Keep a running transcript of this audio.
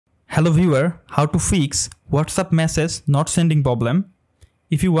Hello viewer, how to fix WhatsApp message not sending problem.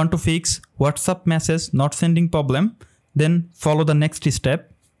 If you want to fix WhatsApp message not sending problem, then follow the next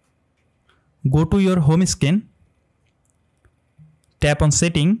step. Go to your home screen, tap on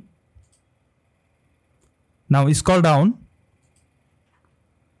setting. Now scroll down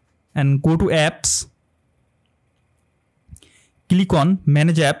and go to apps. Click on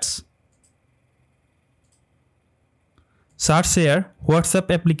manage apps. Search here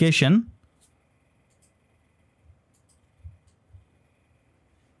WhatsApp application.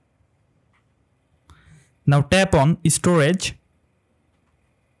 Now tap on storage.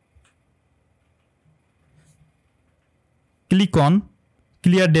 Click on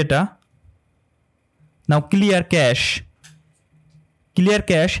clear data. Now clear cache. Clear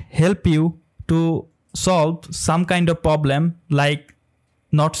cache help you to solve some kind of problem like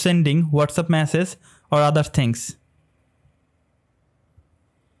not sending WhatsApp message or other things.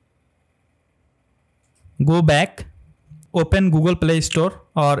 Go back, open Google Play Store,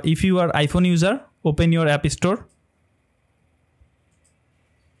 or if you are iPhone user, open your App Store.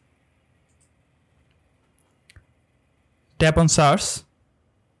 Tap on search.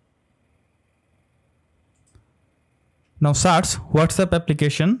 Now search WhatsApp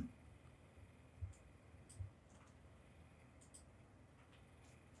application.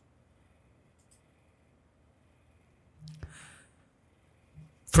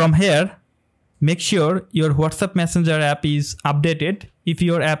 From here, make sure your WhatsApp Messenger app is updated. If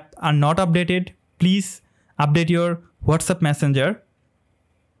your app are not updated, please update your WhatsApp Messenger.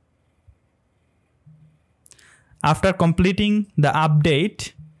 After completing the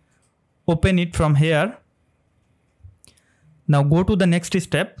update, open it from here. Now go to the next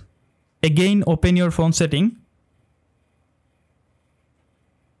step. Again, open your phone setting.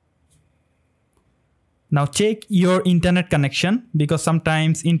 Now check your internet connection, because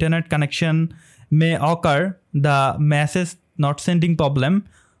sometimes internet connection may occur the message not sending problem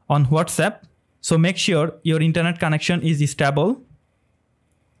on WhatsApp. So make sure your internet connection is stable.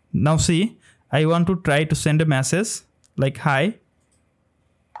 Now see, I want to try to send a message like hi.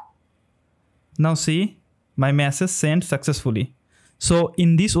 Now see, my message sent successfully. So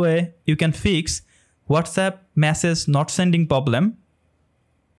in this way, you can fix WhatsApp message not sending problem.